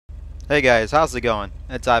Hey guys, how's it going?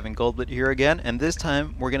 It's Ivan Goldblit here again, and this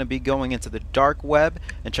time we're going to be going into the dark web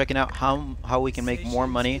and checking out how we can make more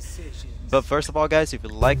money. But first of all guys, if you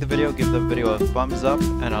like the video, give the video a thumbs up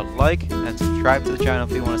and a like, and subscribe to the channel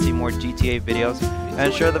if you want to see more GTA videos,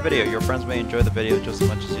 and share the video. Your friends may enjoy the video just as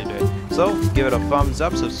much as you did. So give it a thumbs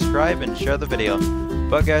up, subscribe, and share the video.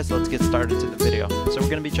 But guys, let's get started to the video. So we're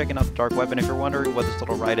going to be checking out the dark web, and if you're wondering what this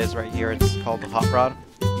little ride is right here, it's called the Hot Rod.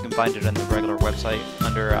 You can find it in the regular website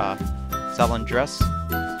under Sell and Dress,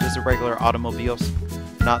 just the regular automobiles,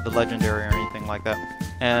 not the legendary or anything like that.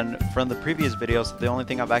 And from the previous videos, the only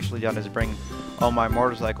thing I've actually done is bring all my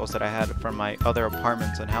motorcycles that I had from my other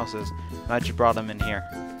apartments and houses, and I just brought them in here,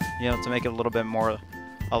 you know, to make it a little bit more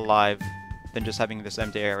alive than just having this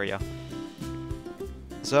empty area.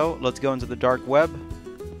 So let's go into the dark web.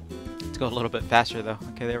 Let's go a little bit faster though.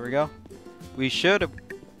 Okay, there we go. We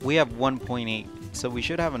have 1.8, so we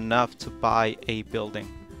should have enough to buy a building.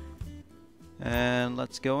 And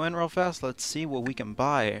let's go in real fast. Let's see what we can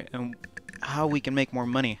buy and how we can make more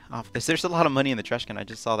money off this. There's a lot of money in the trash can. I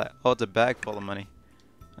just saw that. Oh, it's a bag full of money.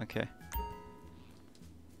 Okay.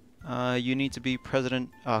 You need to be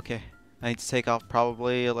president. Oh, okay. I need to take off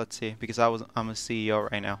probably. Let's see, because I'm a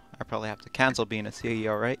CEO right now. I probably have to cancel being a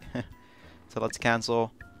CEO, right? So let's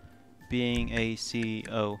cancel being a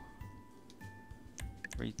CEO.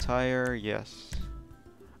 Retire, yes.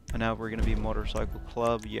 And now we're gonna be motorcycle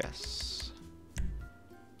club, yes.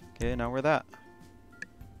 Okay, now we're that.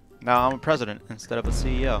 Now I'm a president instead of a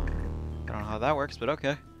CEO. I don't know how that works, but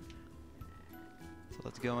okay. So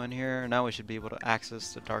let's go in here. Now we should be able to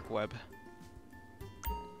access the dark web.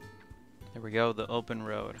 There we go, the open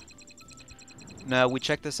road. Now we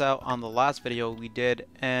checked this out on the last video we did,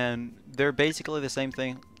 and they're basically the same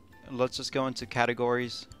thing. Let's just go into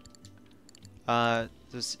categories.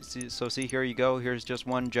 So see, here you go. Here's just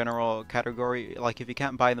one general category. Like if you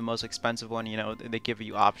can't buy the most expensive one, you know, they give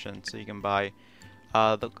you options, so you can buy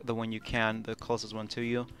the one you can, the closest one to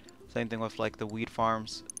you. Same thing with like the weed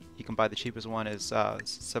farms. You can buy the cheapest one is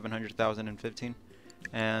 700,015,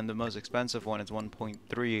 and the most expensive one is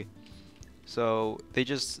 1.3. So they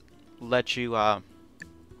just let you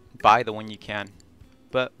buy the one you can.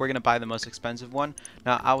 But we're gonna buy the most expensive one.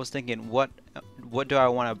 Now I was thinking, what do I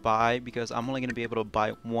want to buy, because I'm only gonna be able to buy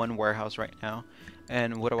one warehouse right now,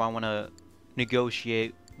 and what do I want to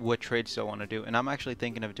negotiate, what trades do I want to do, and I'm actually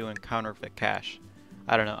thinking of doing counterfeit cash.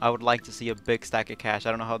 I don't know, I would like to see a big stack of cash. I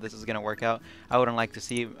don't know how this is gonna work out. I wouldn't like to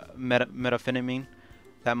see methamphetamine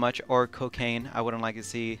that much, or cocaine. I wouldn't like to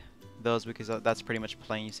see those, because that's pretty much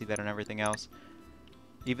plain. You see that in everything else,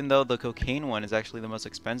 even though the cocaine one is actually the most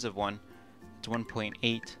expensive one. It's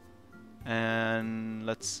 1.8. And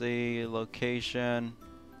let's see, location.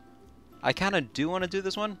 I kind of do want to do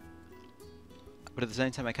this one, but at the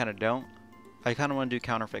same time I kind of don't. I kind of want to do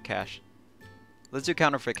counterfeit cash. Let's do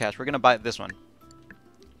counterfeit cash. We're gonna buy this one.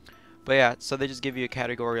 But yeah, so they just give you a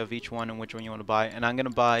category of each one and which one you want to buy, and I'm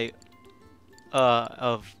gonna buy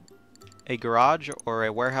of a garage or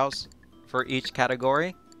a warehouse for each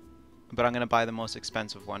category. But I'm gonna buy the most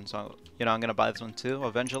expensive one, so you know I'm gonna buy this one too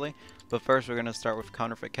eventually. But first we're gonna start with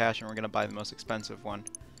counterfeit cash, and we're gonna buy the most expensive one.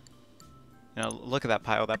 You know, look at that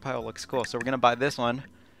pile. That pile looks cool. So we're gonna buy this one,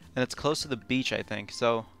 and it's close to the beach, I think.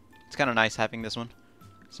 So it's kind of nice having this one.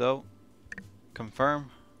 So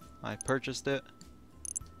confirm. I purchased it.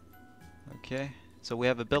 Okay. So we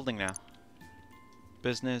have a building now.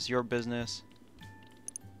 Business, your business.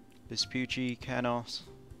 Vespucci, Canos.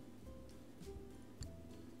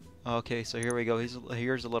 Okay, so here we go.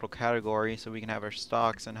 Here's a little category, so we can have our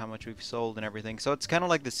stocks and how much we've sold and everything. So it's kind of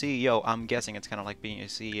like the CEO. I'm guessing it's kind of like being a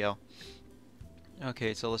CEO.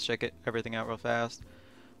 Okay, so let's check everything out real fast.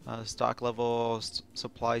 Stock level,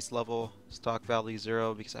 supplies level, stock value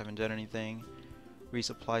 0 because I haven't done anything.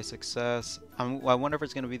 Resupply success. I wonder if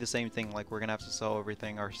it's going to be the same thing, like we're going to have to sell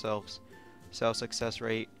everything ourselves. Sell success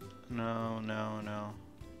rate. No.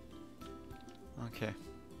 Okay.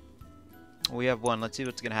 We have one. Let's see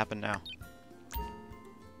what's gonna happen now.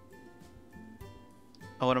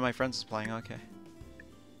 Oh, one of my friends is playing. Okay.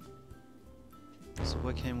 So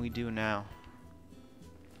what can we do now?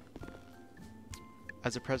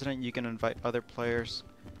 As a president, you can invite other players.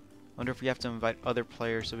 Wonder if we have to invite other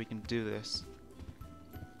players so we can do this.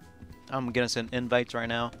 I'm gonna send invites right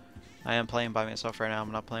now. I am playing by myself right now.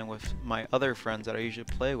 I'm not playing with my other friends that I usually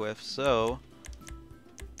play with. So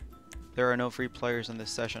there are no free players in this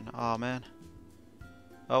session. Oh man.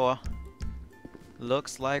 Oh well.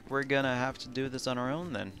 Looks like we're gonna have to do this on our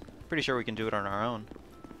own then. Pretty sure we can do it on our own.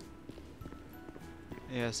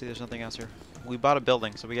 Yeah, see, there's nothing else here. We bought a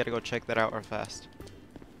building, so we gotta go check that out real fast.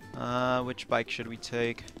 Which bike should we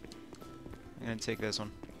take? I'm gonna take this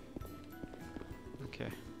one.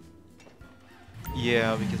 Okay.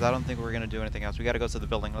 Yeah, because I don't think we're gonna do anything else. We gotta go to the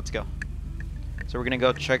building. Let's go. So we're gonna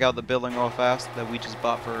go check out the building real fast that we just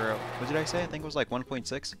bought for, what did I say? I think it was like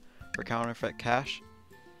 1.6 for counterfeit cash.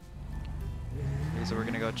 Okay, so we're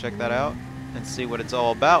gonna go check that out and see what it's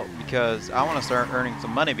all about, because I want to start earning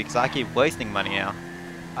some money because I keep wasting money now.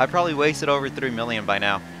 I probably wasted over 3 million by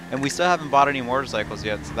now, and we still haven't bought any motorcycles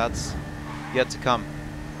yet, so that's yet to come.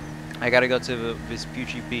 I gotta go to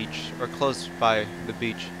Vespucci Beach, or close by the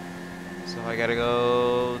beach. So I gotta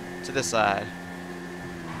go to this side.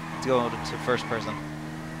 Let's go to first person,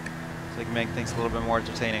 so we can make things a little bit more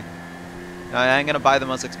entertaining. Now, I am gonna buy the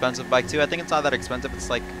most expensive bike too. I think it's not that expensive. It's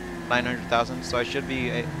like 900,000. So I should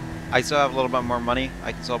be. I still have a little bit more money.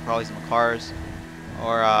 I can sell probably some cars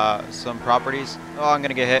or some properties. Oh, I'm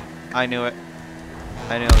gonna get hit. I knew it.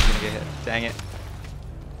 I knew I was gonna get hit. Dang it.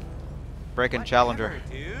 Breaking Challenger.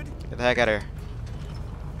 Get the heck out of here.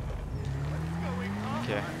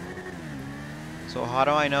 Okay. So how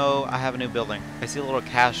do I know I have a new building? I see a little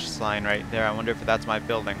cash sign right there. I wonder if that's my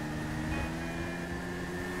building.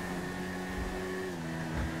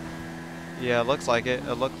 Yeah, it looks like it.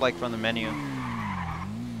 It looked like from the menu.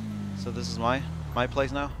 So this is my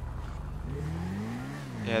place now?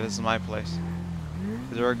 Yeah, this is my place.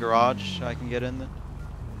 Is there a garage I can get in then?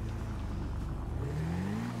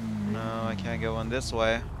 No, I can't go in this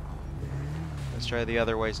way. Let's try the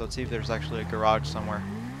other way. So let's see if there's actually a garage somewhere.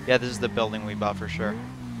 Yeah, this is the building we bought for sure.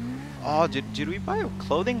 Oh, did we buy a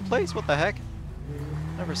clothing place? What the heck?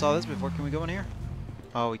 Never saw this before. Can we go in here?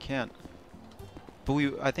 Oh, we can't.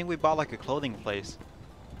 But I think we bought like a clothing place.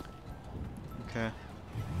 Okay.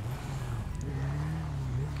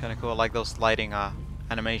 Kind of cool. I like those sliding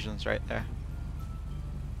animations right there.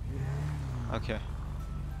 Okay.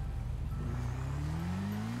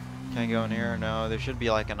 Can't go in here. No, there should be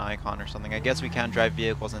like an icon or something. I guess we can't drive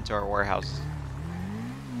vehicles into our warehouse.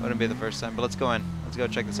 Wouldn't be the first time, but let's go in. Let's go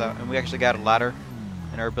check this out. And we actually got a ladder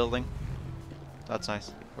in our building. That's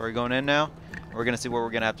nice. We're going in now. We're gonna see what we're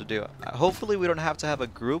gonna have to do. Hopefully we don't have to have a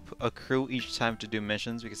crew each time to do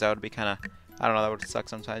missions, because that would be kind of, I don't know, that would suck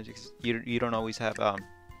sometimes because you don't always have.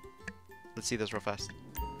 Let's see this real fast.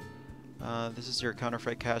 This is your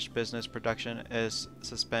counterfeit cash business. Production is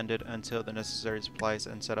suspended until the necessary supplies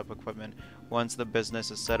and setup equipment. Once the business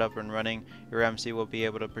is set up and running, your MC will be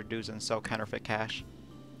able to produce and sell counterfeit cash.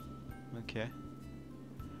 Okay.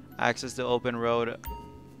 Access the open road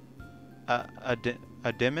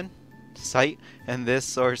admin site and this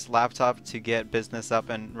source laptop to get business up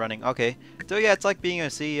and running. Okay. So yeah, it's like being a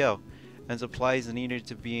CEO. And supplies needed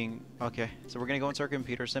to being. Okay. So we're gonna go into our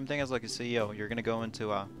computer. Same thing as like a CEO. You're gonna go into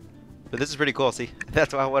But this is pretty cool. See,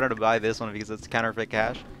 that's why I wanted to buy this one, because it's counterfeit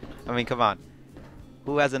cash. I mean, come on.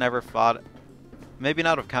 Who hasn't ever thought, maybe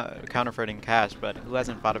not of counterfeiting cash, but who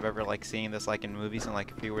hasn't thought of ever like seeing this like in movies, and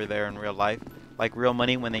like if you were there in real life, like real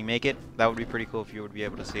money when they make it? That would be pretty cool if you would be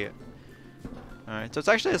able to see it. All right, so it's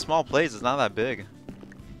actually a small place. It's not that big.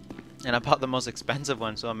 And I bought the most expensive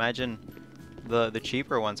one, so imagine the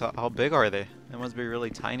cheaper ones. How big are they? They must be really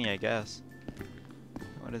tiny, I guess.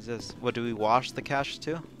 What is this? What, do we wash the cash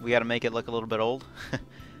too? We gotta make it look a little bit old.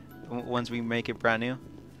 Once we make it brand new.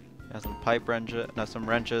 Got some pipe wrenches, some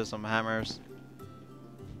wrenches, some hammers.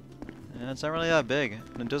 And it's not really that big.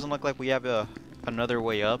 And it doesn't look like we have another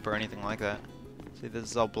way up or anything like that. See, this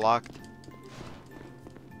is all blocked.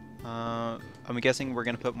 I'm guessing we're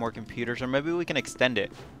gonna put more computers, or maybe we can extend it.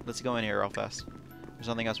 Let's go in here real fast. There's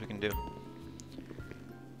nothing else we can do.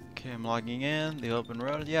 Okay, I'm logging in. The open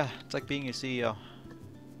road. Yeah, it's like being a CEO.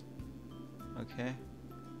 Okay.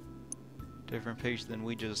 Different page than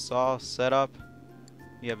we just saw. Setup.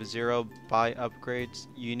 You have 0 buy upgrades.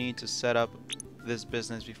 You need to set up this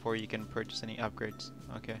business before you can purchase any upgrades.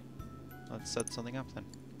 Okay. Let's set something up then.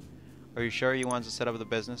 Are you sure you want to set up the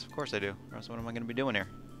business? Of course I do. Or else what am I going to be doing here?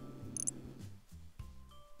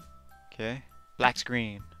 Okay. Black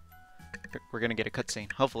screen. We're going to get a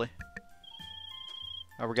cutscene. Hopefully.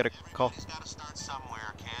 Oh, we're going to call. Everybody's got to start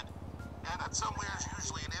somewhere, kid. And that somewhere is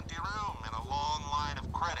usually an empty room and a long line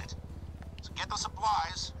of credit. So get the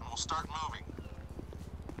supplies and we'll start moving.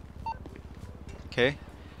 Okay.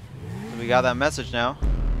 So we got that message now.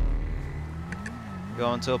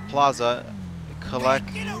 Go into a plaza. Collect.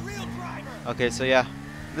 Okay, so yeah.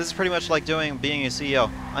 This is pretty much like being a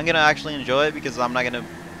CEO. I'm going to actually enjoy it because I'm not going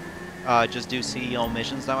to just do CEO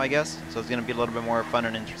missions now, I guess. So it's going to be a little bit more fun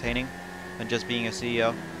and entertaining than just being a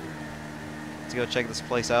CEO. Let's go check this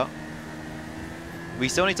place out. We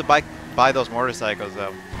still need to buy those motorcycles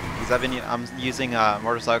though, because I'm using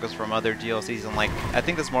motorcycles from other DLCs, and like I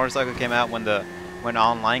think this motorcycle came out when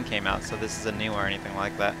online came out, so this isn't new or anything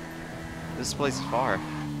like that. This place is far.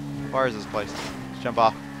 How far is this place? Jump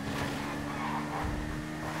off.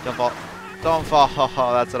 Don't fall. Don't fall.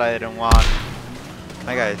 Oh, that's what I didn't want.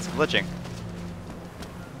 My guy, it's glitching.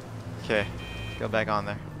 Okay, go back on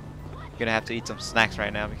there. You're gonna have to eat some snacks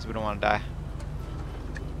right now because we don't want to die.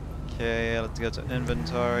 Okay, let's go to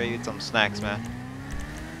inventory. Eat some snacks, man.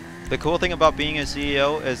 The cool thing about being a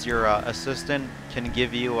CEO is your assistant can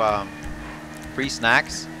give you free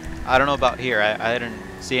snacks. I don't know about here. I didn't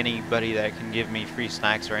see anybody that can give me free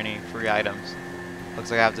snacks or any free items. Looks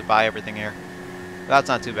like I have to buy everything here. That's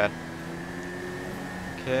not too bad.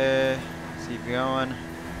 Okay, let's keep going.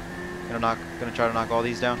 Gonna try to knock all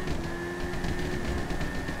these down.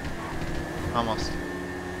 Almost.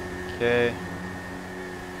 Okay.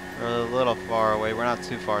 We're a little far away. We're not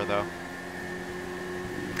too far though.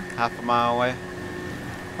 Half a mile away.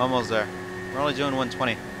 Almost there. We're only doing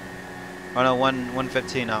 120. Oh no,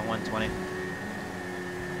 115, not 120.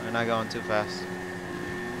 We're not going too fast.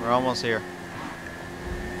 We're almost here.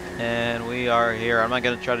 And we are here. I'm not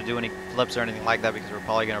going to try to do any flips or anything like that because we're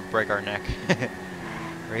probably going to break our neck.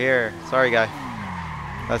 We're here. Sorry, guy.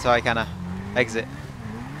 That's how I kind of exit.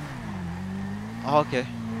 Oh, okay.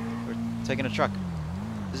 We're taking a truck.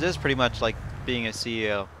 This is pretty much like being a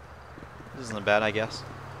CEO. This isn't bad, I guess.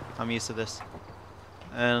 I'm used to this.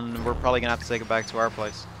 And we're probably going to have to take it back to our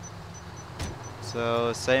place.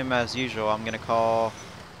 So, same as usual. I'm going to call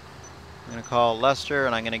Lester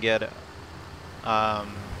and I'm going to get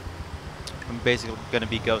I'm basically going to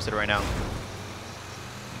be ghosted right now.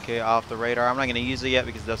 Okay, off the radar. I'm not going to use it yet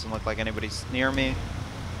because it doesn't look like anybody's near me.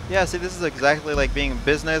 Yeah, see, this is exactly like being in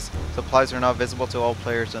business. Supplies are not visible to all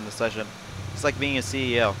players in the session. It's like being a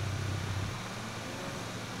CEO.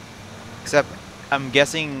 Except, I'm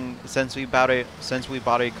guessing since we bought a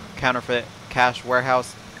counterfeit cash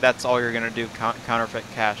warehouse, that's all you're going to do, counterfeit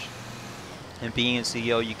cash. And being a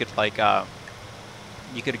CEO, you could like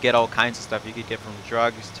you could get all kinds of stuff. You could get from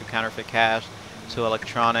drugs to counterfeit cash to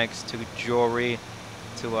electronics to jewelry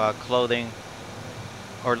to clothing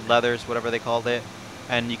or leathers, whatever they called it,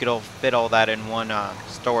 and you could all fit all that in one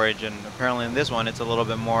storage. And apparently in this one it's a little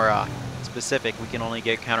bit more specific. We can only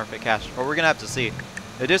get counterfeit cash, or we're gonna have to see.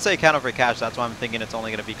 They did say counterfeit cash, that's why I'm thinking it's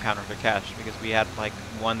only gonna be counterfeit cash, because we had like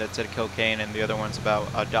one that said cocaine and the other one's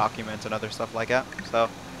about documents and other stuff like that. So,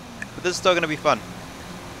 but this is still gonna be fun.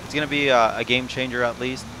 It's going to be a game changer at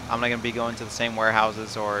least. I'm not going to be going to the same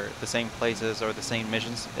warehouses or the same places or the same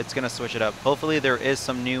missions. It's going to switch it up. Hopefully there is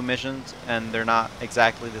some new missions and they're not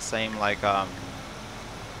exactly the same like the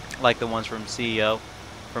ones from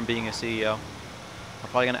being a CEO. I'm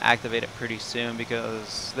probably going to activate it pretty soon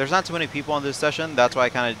because there's not too many people in this session. That's why I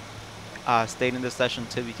kind of stayed in this session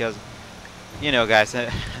too, because, you know, guys,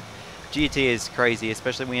 GT is crazy,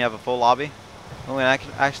 especially when you have a full lobby. Oh, and I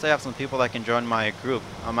actually have some people that can join my group.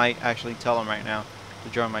 I might actually tell them right now to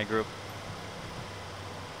join my group.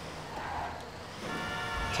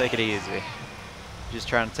 Take it easy. Just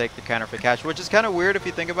trying to take the counterfeit cash, which is kind of weird if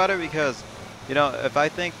you think about it, because, you know, if I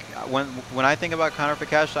think when I think about counterfeit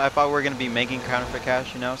cash, I thought we were going to be making counterfeit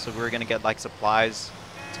cash, you know, so we were going to get like supplies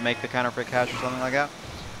to make the counterfeit cash or something like that.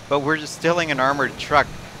 But we're just stealing an armored truck.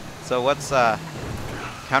 So what's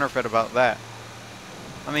counterfeit about that?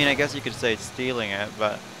 I mean, I guess you could say it's stealing it,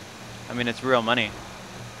 but I mean, it's real money.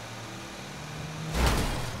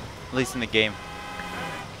 At least in the game.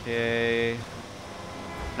 Okay.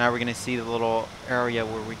 Now we're gonna see the little area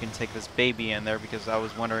where we can take this baby in there, because I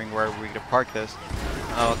was wondering where we could park this.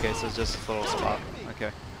 Oh, okay, so it's just this little spot.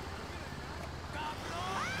 Okay.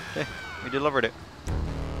 Okay, we delivered it.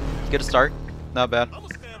 Good start. Not bad.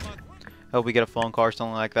 Hope we get a phone call or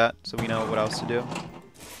something like that, so we know what else to do.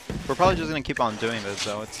 We're probably just going to keep on doing this,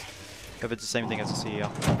 though, if it's the same thing as a CEO.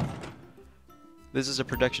 This is a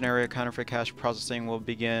production area. Counterfeit cash processing will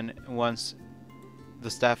begin once the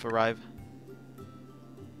staff arrive.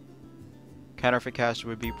 Counterfeit cash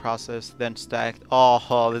would be processed, then stacked.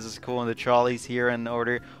 Oh, this is cool. And the trolleys here in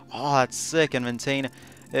order. Oh, that's sick. And maintain.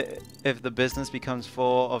 If the business becomes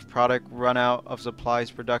full of product, run out of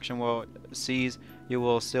supplies, production will cease. You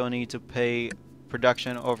will still need to pay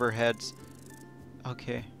production overheads.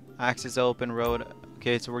 Okay. Access open road.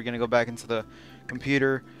 Okay, so we're gonna go back into the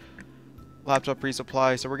computer. Laptop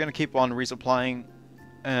resupply. So we're gonna keep on resupplying,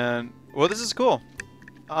 and well, this is cool.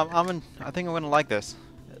 I think I'm gonna like this.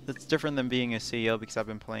 It's different than being a CEO, because I've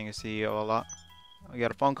been playing a CEO a lot. We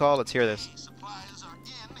got a phone call. Let's hear this. Supplies are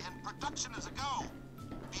in and production is a go.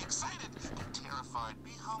 Be excited, be terrified,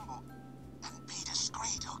 be humble, and be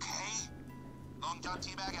discreet, okay? Long John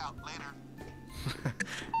Teabag out. Later.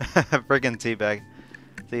 Friggin' teabag.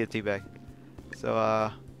 See ya, teabag.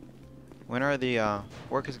 So, when are the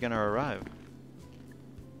workers gonna arrive?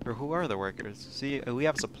 Or who are the workers? See, we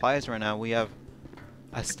have supplies right now. We have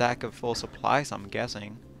a stack of full supplies, I'm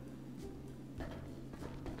guessing.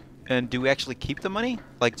 And do we actually keep the money?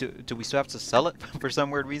 Like, do we still have to sell it for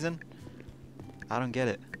some weird reason? I don't get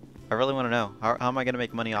it. I really want to know. How am I going to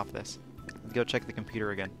make money off this? Let's go check the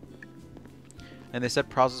computer again. And they said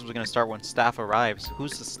process was going to start when staff arrives.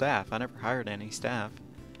 Who's the staff? I never hired any staff.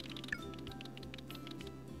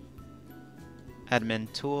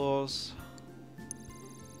 Admin tools.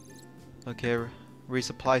 Okay,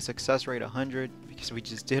 resupply success rate 100 because we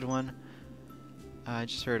just did one. I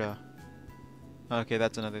just heard a... Okay,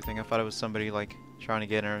 that's another thing. I thought it was somebody like trying to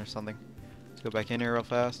get in or something. Let's go back in here real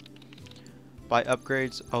fast. Buy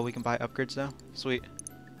upgrades. Oh, we can buy upgrades now? Sweet.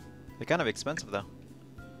 They're kind of expensive though.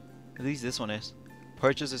 At least this one is.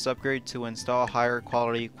 Purchase this upgrade to install higher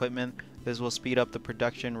quality equipment. This will speed up the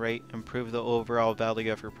production rate, improve the overall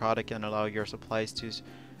value of your product, and allow your supplies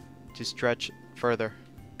to stretch further.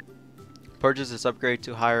 Purchase this upgrade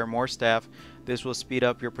to hire more staff. This will speed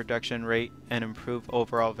up your production rate and improve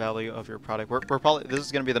overall value of your product. We're probably, this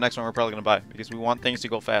is going to be the next one we're probably going to buy because we want things to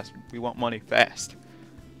go fast. We want money fast.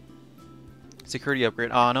 Security upgrade.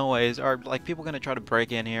 Oh, no ways. Are like people going to try to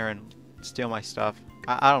break in here and steal my stuff?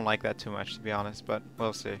 I don't like that too much, to be honest, but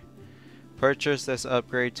we'll see. Purchase this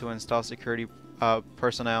upgrade to install security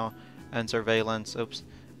personnel and surveillance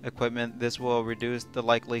equipment. This will reduce the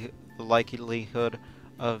likelihood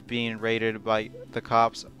of being raided by the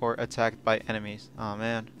cops or attacked by enemies. Oh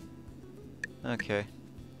man. Okay.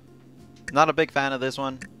 Not a big fan of this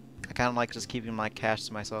one. I kind of like just keeping my cash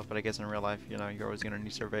to myself, but I guess in real life, you know, you're always gonna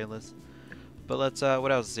need surveillance. But let's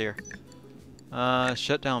what else is here?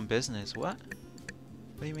 Shut down business. What?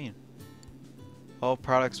 What do you mean? All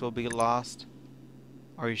products will be lost.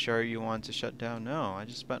 Are you sure you want to shut down? No, I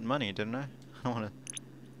just spent money, didn't I? I don't wanna.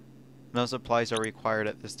 No supplies are required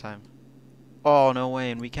at this time. Oh, no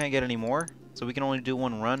way, and we can't get any more? So we can only do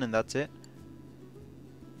one run and that's it?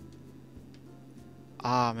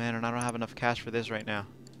 Ah, man, and I don't have enough cash for this right now.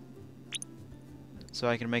 So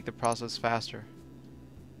I can make the process faster.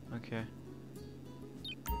 Okay.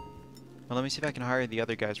 Well, let me see if I can hire the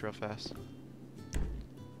other guys real fast.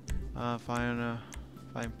 Find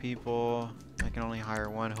people. I can only hire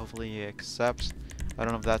one. Hopefully he accepts. I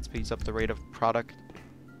don't know if that speeds up the rate of product.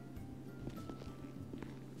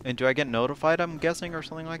 And do I get notified, I'm guessing, or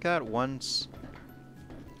something like that once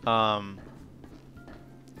they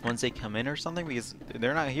come in or something? Because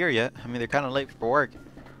they're not here yet. I mean, they're kind of late for work.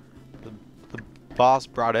 The boss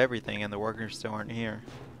brought everything and the workers still aren't here.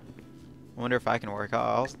 I wonder if I can work.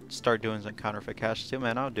 I'll start doing some counterfeit cash too,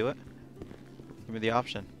 man. I'll do it. Give me the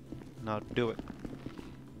option and I'll do it.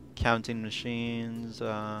 Counting machines.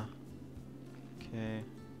 Okay.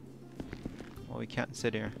 Well, we can't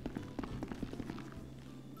sit here.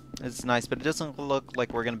 It's nice, but it doesn't look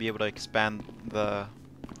like we're going to be able to expand the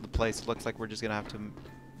place. It looks like we're just going to have to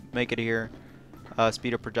make it here,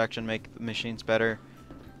 speed up production, make the machines better,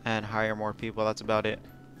 and hire more people. That's about it.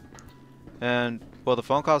 And, well, the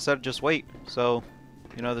phone call said just wait. So,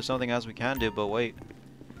 you know, there's nothing else we can do but wait.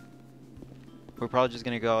 We're probably just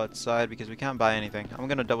going to go outside because we can't buy anything. I'm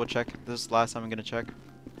going to double check. This is the last time I'm going to check.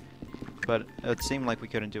 But it seemed like we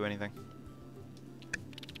couldn't do anything.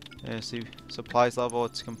 Yeah, see, supplies level,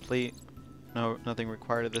 it's complete. No, nothing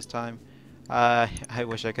required at this time. I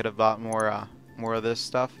wish I could have bought more of this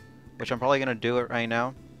stuff, which I'm probably gonna do it right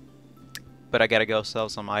now. But I gotta go sell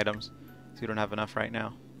some items, so we don't have enough right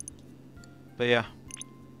now. But yeah,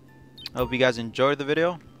 I hope you guys enjoyed the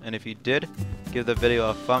video, and if you did, give the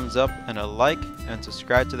video a thumbs up and a like, and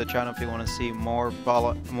subscribe to the channel if you want to see more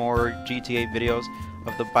GTA videos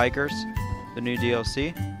of the bikers, the new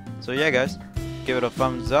DLC. So yeah, guys. Give it a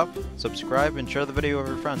thumbs up, subscribe, and share the video with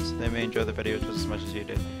your friends. They may enjoy the video just as much as you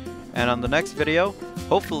did. And on the next video,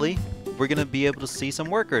 hopefully, we're going to be able to see some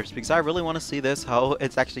workers. Because I really want to see this, how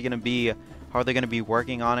it's actually going to be, how they're going to be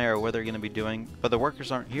working on it, or what they're going to be doing. But the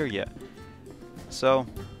workers aren't here yet. So,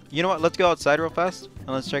 you know what? Let's go outside real fast, and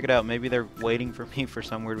let's check it out. Maybe they're waiting for me for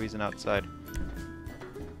some weird reason outside.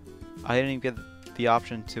 I didn't even get the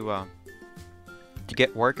option to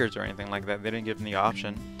get workers or anything like that. They didn't give me the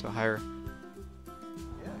option to hire.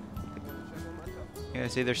 Yeah,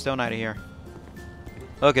 see, they're still not here.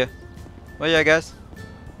 Okay. Well, yeah, guys.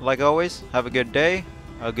 Like always, have a good day,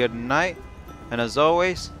 a good night, and as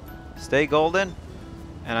always, stay golden.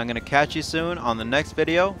 And I'm going to catch you soon on the next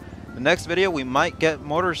video. The next video, we might get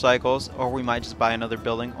motorcycles, or we might just buy another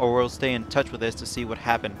building, or we'll stay in touch with this to see what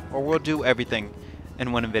happened. Or we'll do everything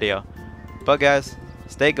in one video. But, guys,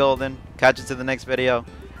 stay golden. Catch you to the next video.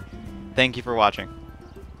 Thank you for watching.